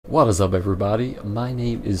What is up, everybody? My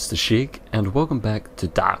name is the Shig, and welcome back to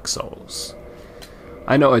Dark Souls.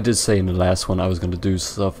 I know I did say in the last one I was going to do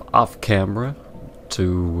stuff off camera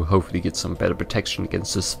to hopefully get some better protection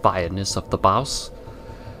against this fireness of the boss,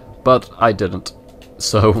 but I didn't.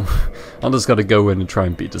 So I'm just gonna go in and try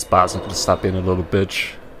and beat this boss. I'm gonna stop being a little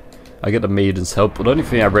bitch. I get the maiden's help, but the only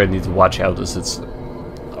thing I really need to watch out is it's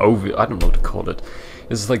over. I don't know what to call it.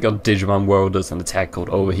 It's like a Digimon world. There's an attack called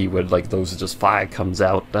Overheat where like those just fire comes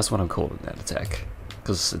out. That's what I'm calling that attack,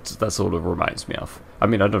 because that's all it reminds me of. I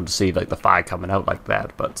mean, I don't see like the fire coming out like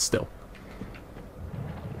that, but still,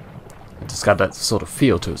 it just got that sort of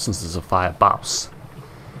feel to it since it's a fire boss.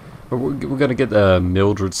 But we're gonna get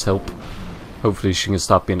Mildred's help. Hopefully she can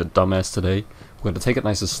stop being a dumbass today. We're gonna take it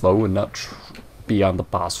nice and slow and not be on the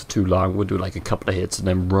boss for too long. We'll do like a couple of hits and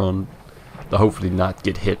then run to hopefully not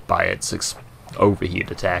get hit by its overheat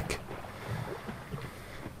attack.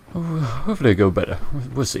 Hopefully it'll go better.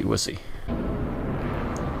 We'll see, we'll see.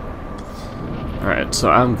 Alright, so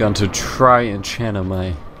I'm going to try and channel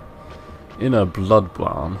my inner blood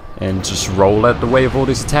bomb and just roll at the way of all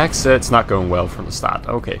these attacks. It's not going well from the start.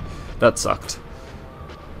 Okay, that sucked.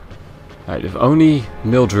 Alright, if only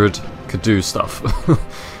Mildred could do stuff.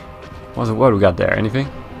 What do we got there? Anything?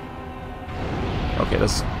 Okay,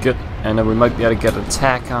 that's good. And then we might be able to get an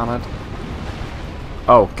attack on it.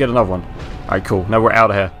 Oh, get another one. Alright, cool. Now we're out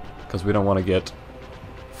of here, because we don't want to get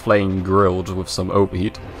flame grilled with some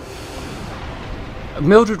overheat.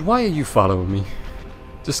 Mildred, why are you following me?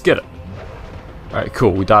 Just get it. Alright,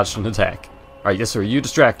 cool. We dodged an attack. Alright, yes sir, you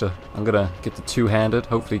distract her. I'm gonna get the two-handed.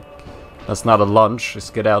 Hopefully that's not a lunge.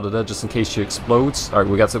 Just get out of there just in case she explodes. Alright,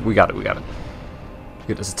 we got it.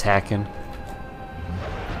 Get this attack in.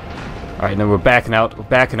 Alright, then we're backing out.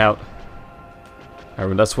 Alright,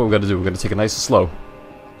 well, that's what we're gonna do. We're gonna take it nice and slow.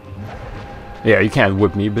 Yeah, you can't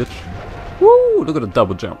whip me, bitch. Woo! Look at the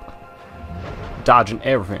double jump. Dodging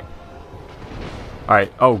everything.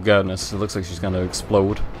 Alright, oh goodness. It looks like she's gonna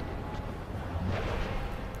explode.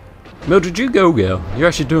 Mildred, you go, girl. You're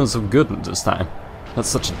actually doing some good this time. That's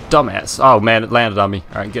such a dumbass. Oh man, it landed on me.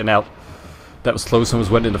 Alright, getting out. That was close.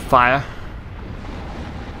 Almost went into fire.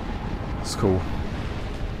 It's cool.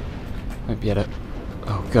 Might be at it.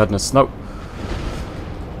 Oh goodness, nope.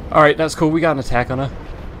 Alright, that's cool. We got an attack on her.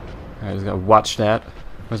 Alright, just gotta watch that.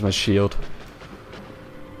 Where's my shield?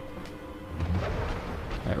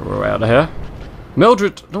 Alright, we're out of here.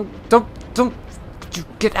 Mildred, don't you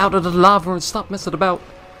get out of the lava and stop messing about.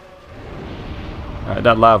 Alright,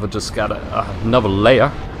 that lava just got another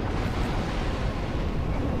layer.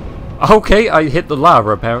 Okay, I hit the lava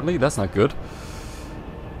apparently. That's not good.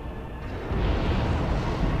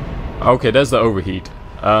 Okay, there's the overheat.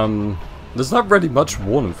 There's not really much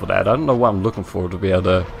warning for that. I don't know what I'm looking for to be able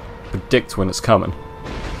to predict when it's coming.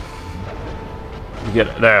 You get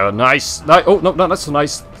it there. Nice. Oh, no, that's a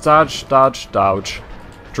nice. Dodge.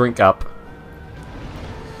 Drink up.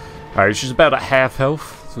 Alright, she's about at half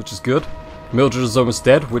health, which is good. Mildred is almost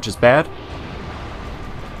dead, which is bad.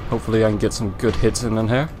 Hopefully I can get some good hits in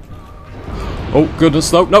here. Oh,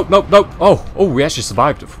 goodness. Nope. Oh, we actually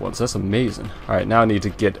survived it for once. That's amazing. Alright, now I need to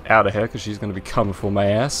get out of here because she's going to be coming for my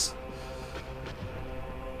ass.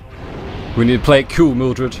 We need to play it cool,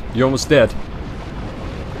 Mildred. You're almost dead.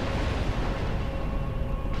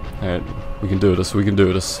 Alright, we can do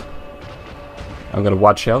this. I'm gonna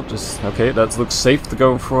watch out. Okay, that looks safe to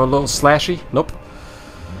go for a little slashy. Nope.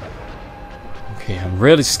 Okay, I'm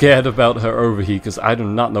really scared about her overheat because I do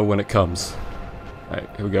not know when it comes. Alright,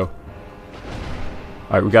 here we go.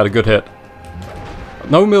 Alright, we got a good hit.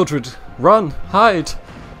 No, Mildred! Run! Hide!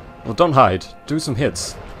 Well, don't hide. Do some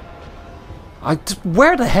hits.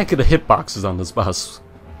 Where the heck are the hitboxes on this boss?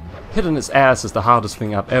 Hitting his ass is the hardest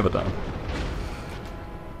thing I've ever done.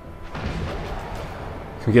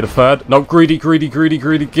 Can we get a third? No, greedy.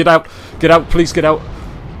 Get out, please get out.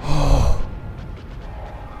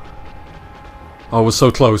 Oh, we're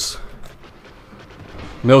so close.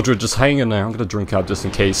 Mildred, just hang in there. I'm gonna drink out just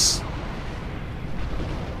in case.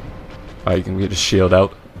 Alright, you can get a shield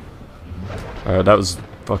out. Alright, that was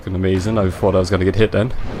fucking amazing. I thought I was gonna get hit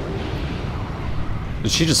then. Did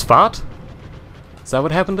she just fart? Is that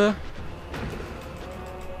what happened there?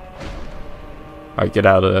 Alright, get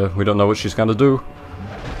out of there. We don't know what she's gonna do.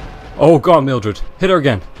 Oh, go on, Mildred. Hit her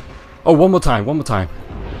again. Oh, one more time.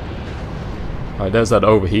 Alright, there's that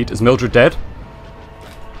overheat. Is Mildred dead?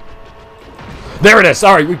 There it is!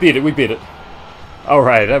 Alright, we beat it.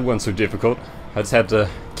 Alright, that wasn't so difficult. I just had to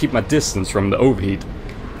keep my distance from the overheat.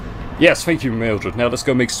 Yes, thank you, Mildred. Now let's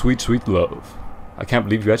go make sweet, sweet love. I can't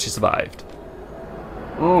believe you actually survived.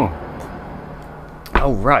 Oh.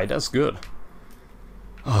 Alright, that's good.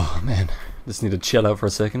 Oh, man. Just need to chill out for a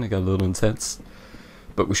second. It got a little intense.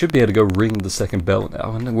 But we should be able to go ring the second bell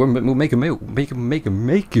now, and then we'll make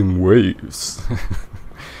making waves.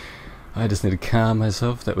 I just need to calm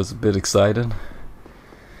myself. That was a bit exciting.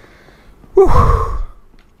 Whew.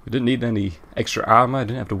 We didn't need any extra armor. I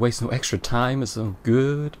didn't have to waste no extra time. It's so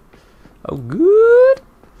good. Oh, good.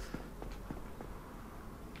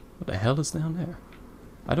 What the hell is down there?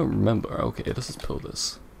 I don't remember. Okay, let's just pull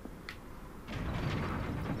this.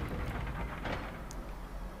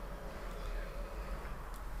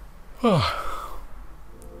 Oh,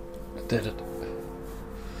 I did it.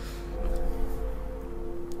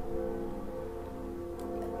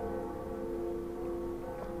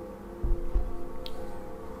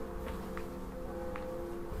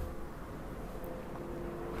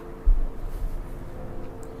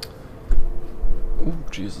 Oh,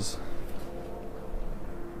 Jesus.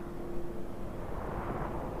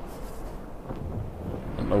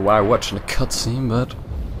 I don't know why I'm watching a cutscene, but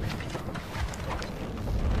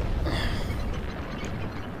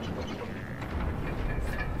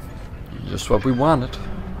just what we wanted.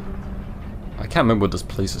 I can't remember what this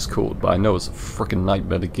place is called, but I know it's a freaking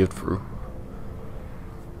nightmare to get through.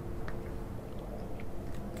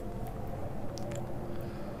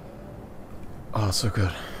 Oh, so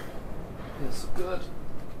good. It's so good.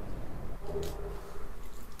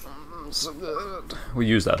 So good. We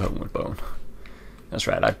use that homeward bone. That's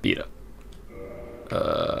right, I beat it.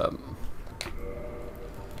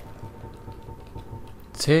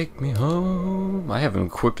 Take me home. I haven't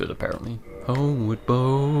equipped it apparently. Homeward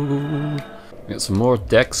bone. We got some more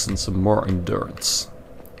dex and some more endurance.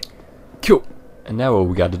 Cool. And now what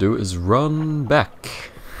we got to do is run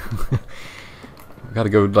back. We got to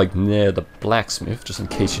go like near the blacksmith, just in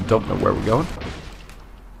case you don't know where we're going.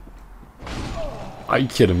 Are you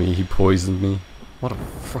kidding me? He poisoned me. What a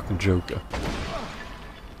fucking joker.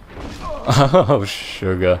 Oh,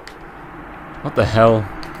 sugar. What the hell?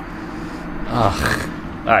 Ugh.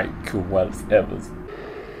 Alright, cool, whatever.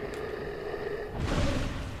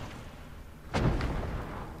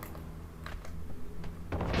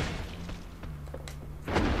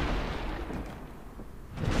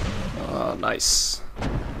 Oh, nice.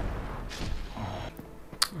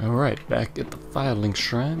 Alright, back at the Firelink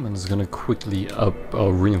Shrine. I'm just gonna quickly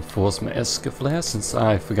reinforce my Escaflare, since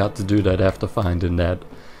I forgot to do that after finding that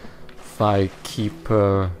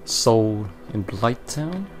Firekeeper soul in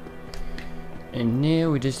Blighttown. And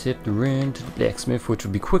now we just have to run to the blacksmith, which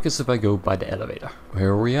would be quickest if I go by the elevator.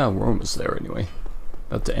 Here we are, we're almost there anyway.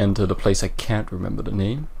 About to enter the place I can't remember the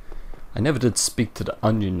name. I never did speak to the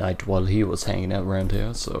Onion Knight while he was hanging out around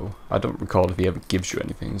here, so I don't recall if he ever gives you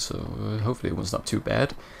anything, so hopefully it was not too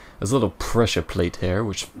bad. There's a little pressure plate here,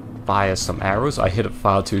 which fires some arrows. I hit it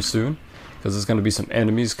far too soon, because there's going to be some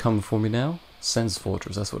enemies coming for me now. Sense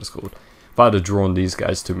Fortress, that's what it's called. If I'd have drawn these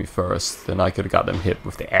guys to me first, then I could have got them hit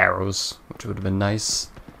with the arrows, which would have been nice.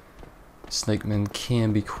 Snake men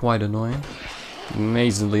can be quite annoying.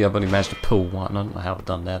 Amazingly, I've only managed to pull one. I don't know how I've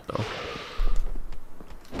done that, though.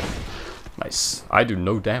 Nice. I do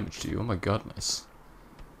no damage to you. Oh my goodness.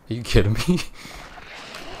 Are you kidding me?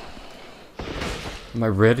 Am I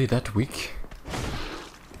really that weak?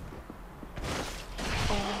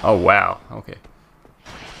 Oh, wow. Okay.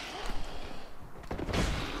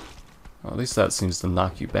 Well, at least that seems to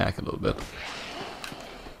knock you back a little bit.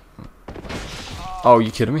 Oh,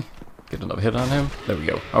 you kidding me? Get another hit on him? There we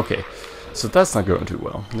go. Okay. So that's not going too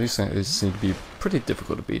well. These things seem to be pretty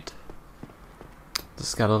difficult to beat.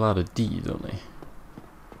 This got a lot of D, don't they?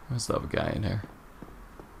 Where's the other guy in here?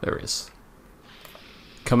 There he is.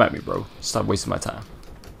 Come at me, bro. Stop wasting my time.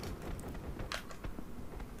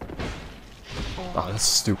 Oh, that's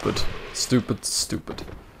stupid. Stupid, stupid.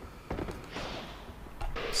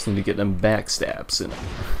 Just need to get them backstabs in it.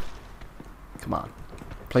 Come on.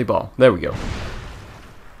 Play ball. There we go.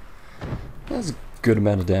 That's a good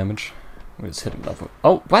amount of damage. We just hit him enough.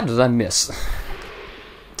 Oh, why did I miss?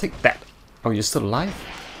 Take that. Oh, you're still alive?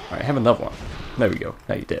 Alright, have another one. There we go.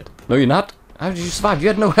 Now you're dead. No, you're not? How did you survive? You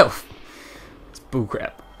had no health. It's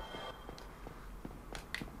bullcrap.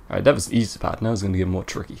 Alright, that was the easy part. Now it's going to get more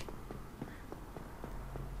tricky.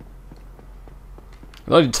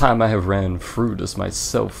 The only time I have ran through this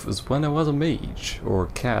myself is when I was a mage or a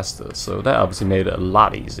caster, so that obviously made it a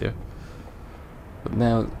lot easier. But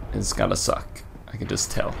now it's gonna suck. I can just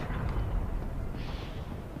tell.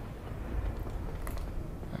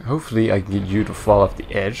 Hopefully I can get you to fall off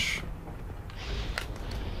the edge.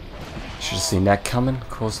 Should have seen that coming. Of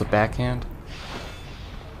course, the backhand.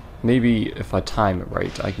 Maybe if I time it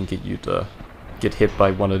right, I can get you to get hit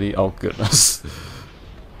by one of the... Oh, goodness.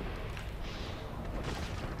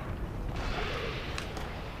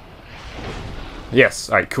 Yes,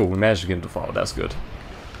 alright, cool. We managed to get him to fall. That's good.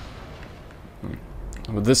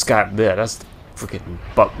 With this guy there, that's the freaking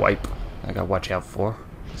butt wipe I gotta watch out for.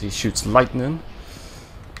 He shoots lightning.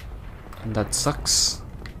 And that sucks.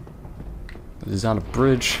 He's on a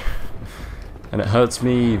bridge. And it hurts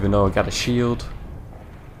me even though I got a shield.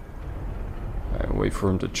 Alright, wait for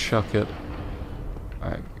him to chuck it.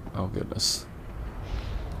 Alright, oh goodness.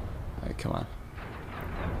 Alright, come on.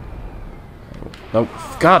 Nope.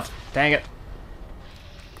 God dang it.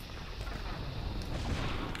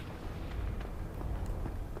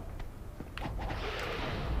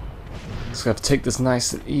 Just gotta take this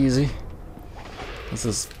nice and easy. There's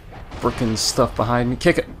this frickin' stuff behind me.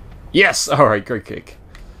 Kick it! Yes! Alright, great kick.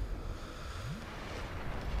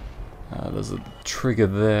 There's a trigger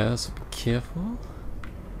there, so be careful.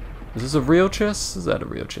 Is this a real chest? Is that a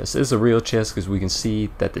real chest? It's a real chest because we can see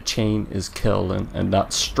that the chain is curling and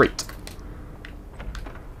not straight.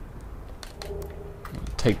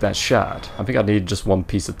 Take that shot. I think I need just one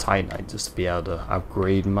piece of titanite just to be able to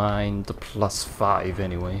upgrade mine to +5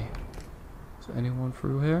 anyway. Is there anyone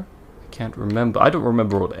through here? I can't remember. I don't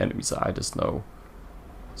remember all the enemies are. I just know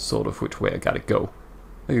sort of which way I gotta go.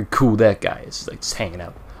 Look how cool that guy is. Like just hanging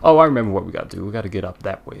out. Oh, I remember what we gotta do. We gotta get up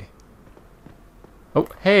that way. Oh,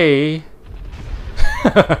 hey!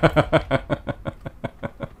 I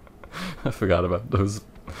forgot about those.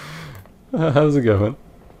 How's it going?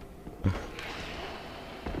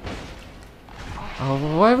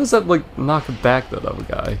 Oh, why was that like knocking back that other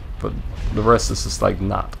guy? But the rest is just like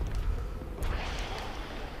not.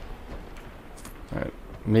 Alright,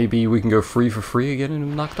 maybe we can go free for free again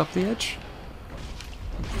and knocked off the edge?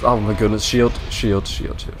 Oh my goodness, shield, shield,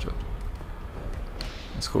 shield, shield, shield.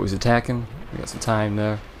 That's cool, he's attacking. We got some time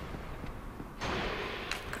there.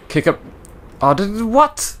 Kick up. Oh,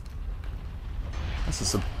 what? This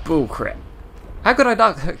is a bullcrap. How could I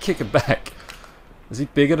not kick it back? Is he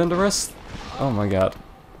bigger than the rest? Oh my god.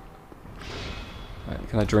 Alright,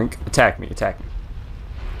 can I drink? Attack me, attack me.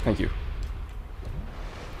 Thank you.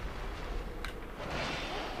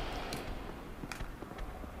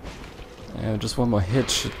 Yeah, just one more hit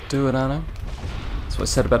should do it on him. That's what I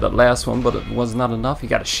said about that last one, but it was not enough. He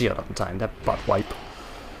got a shield up in time. That butt wipe.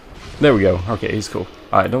 There we go. Okay, he's cool.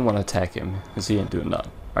 Alright, I don't want to attack him, because he ain't doing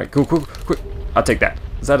nothing. Alright, cool, cool, quick. I'll take that.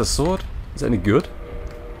 Is that a sword? Is that any good?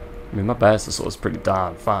 I mean, my bastard sword is pretty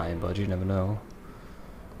darn fine, but you never know.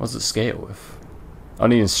 What's it scale with? I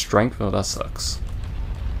need strength? Well, that sucks.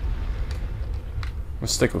 We'll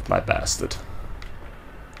stick with my bastard.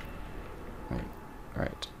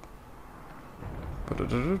 Alright. I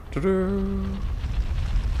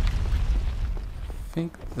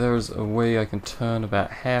think there's a way I can turn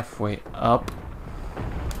about halfway up.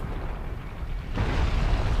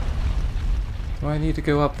 Do I need to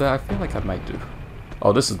go up there? I feel like I might do.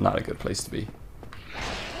 Oh, this is not a good place to be.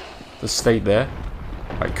 Just stay there.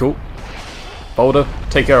 Alright, cool. Boulder,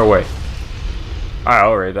 take her away.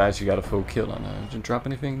 Alright, I actually got a full kill on her. Did you drop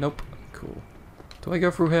anything? Nope. Cool. Do I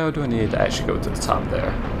go through here or do I need to actually go to the top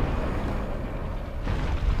there?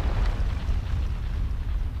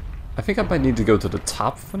 I think I might need to go to the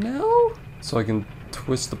top for now, so I can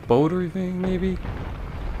twist the boulder thing, maybe?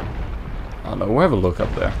 I don't know, we'll have a look up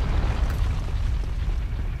there.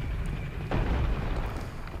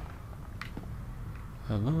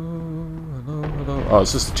 Hello, hello, hello. Oh,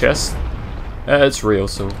 it's just a chest? It's real,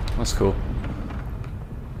 so that's cool.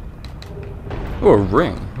 Oh, a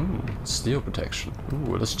ring. Ooh, steel protection.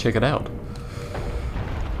 Ooh, let's check it out.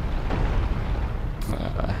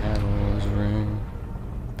 Handles ring.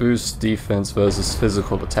 Boost defense versus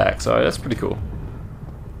physical attacks. Alright, that's pretty cool.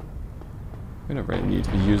 We don't really need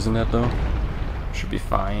to be using that though. Should be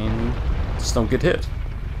fine. Just don't get hit.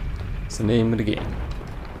 It's the name of the game.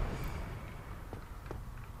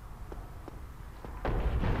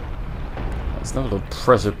 There's no little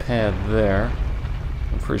pressure pad there.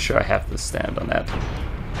 I'm pretty sure I have to stand on that.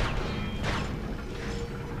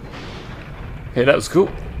 Okay, that was cool.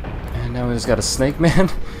 And now we just got a snake man.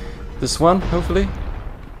 This one, hopefully.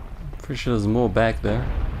 Pretty sure there's more back there.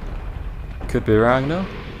 Could be wrong though.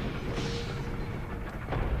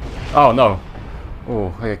 Oh no.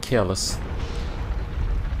 Oh, I got careless.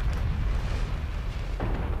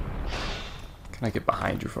 Can I get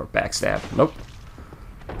behind you for a backstab? Nope.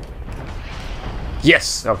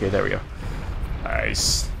 Yes! Okay, there we go.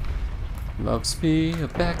 Nice. Loves me a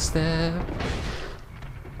backstab.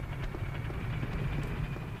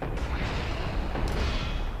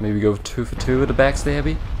 Maybe go 2 for 2 with the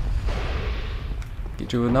backstabby.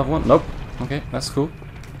 Get you another one. Nope. Okay, that's cool.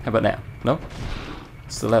 How about now? No?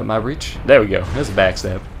 Still out of my reach? There we go. There's a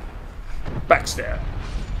backstab. Backstab.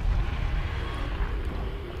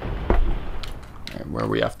 Alright, where are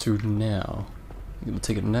we off to now? I'm gonna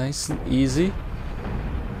take it nice and easy.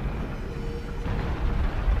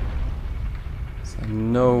 So I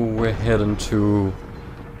know we're heading to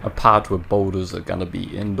a part where boulders are gonna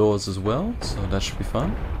be indoors as well, so that should be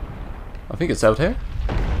fun. I think it's out here?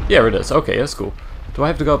 Yeah, it is. Okay, that's cool. Do I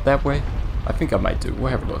have to go up that way? I think I might do.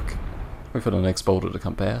 We'll have a look. Wait for the next boulder to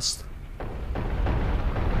come past.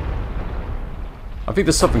 I think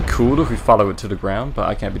there's something cool if we follow it to the ground, but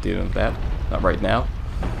I can't be dealing with that. Not right now.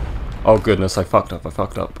 Oh goodness, I fucked up. I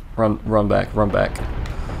fucked up. Run back, run back.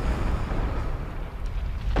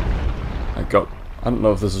 I don't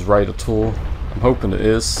know if this is right at all. I'm hoping it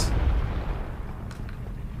is.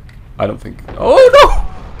 I don't think... Oh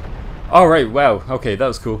no! Alright, wow. Okay, that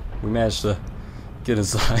was cool. We managed to get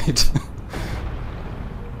inside.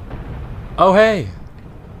 Oh hey!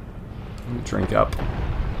 Let me drink up.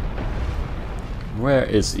 Where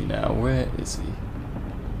is he now? Where is he?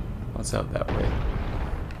 What's out that way?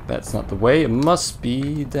 That's not the way. It must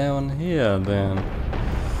be down here then.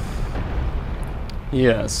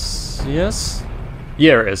 Yes. Yes?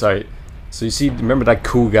 Yeah, it is. Alright. So you see, remember that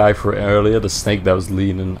cool guy from earlier? The snake that was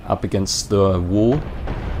leaning up against the wall?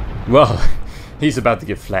 Well, he's about to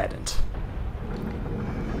get flattened.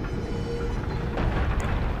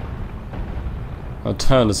 I'll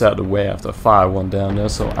turn this out of the way after I fire one down there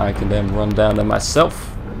so I can then run down there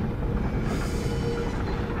myself.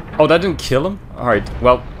 Oh, that didn't kill him? Alright,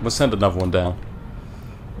 well, we'll send another one down.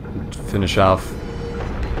 Finish off.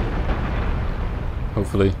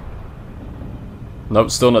 Hopefully.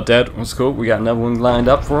 Nope, still not dead. That's cool. We got another one lined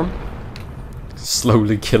up for him.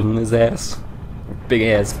 Slowly killing his ass. Big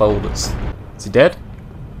ass boulders. Is he dead?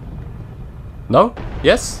 No?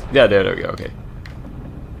 Yes? Yeah, there we go. Okay.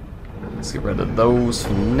 Let's get rid of those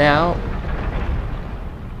for now.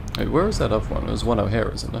 Wait, where is that other one? There's one out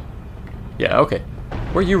here, isn't there? Yeah, okay.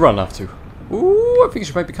 Where you run off to? Ooh, I think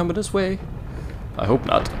she might be coming this way. I hope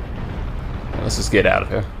not. Let's just get out of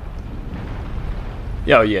here.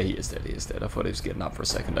 Yeah, oh, yeah, he is dead. He is dead. I thought he was getting up for a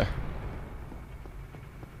second there.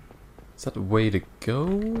 Is that the way to go,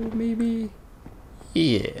 maybe?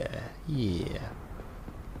 Yeah, yeah.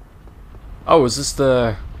 Oh, is this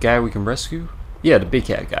the guy we can rescue? Yeah, the big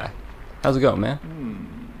cat guy. How's it going, man?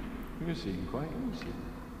 You seem quite lucid.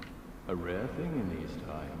 A rare thing in these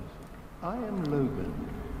times. I am Logan.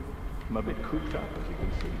 I'm a bit cooped up, as you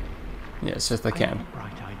can see. Yes, yes, I can. I have a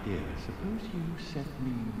bright idea. Suppose you set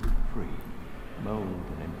me free. Mold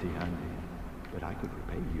and empty-handed. But I could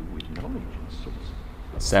repay you with knowledge and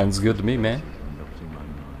sorcery. Sounds good to me, man. Not in my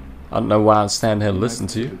mind. I don't know why I'm standing here listening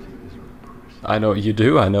to you. I know what you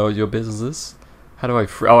do. I know what your business is. How do I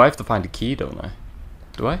oh, I have to find a key, don't I?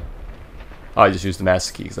 Do I? Oh, I just used the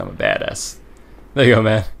master key because I'm a badass. There you go,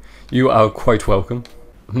 man. You are quite welcome.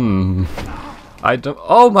 I don't...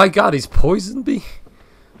 Oh my god, he's poisoned me?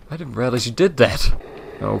 I didn't realize you did that.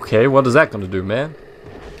 Okay, what is that going to do, man?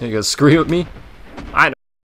 You gonna scream at me?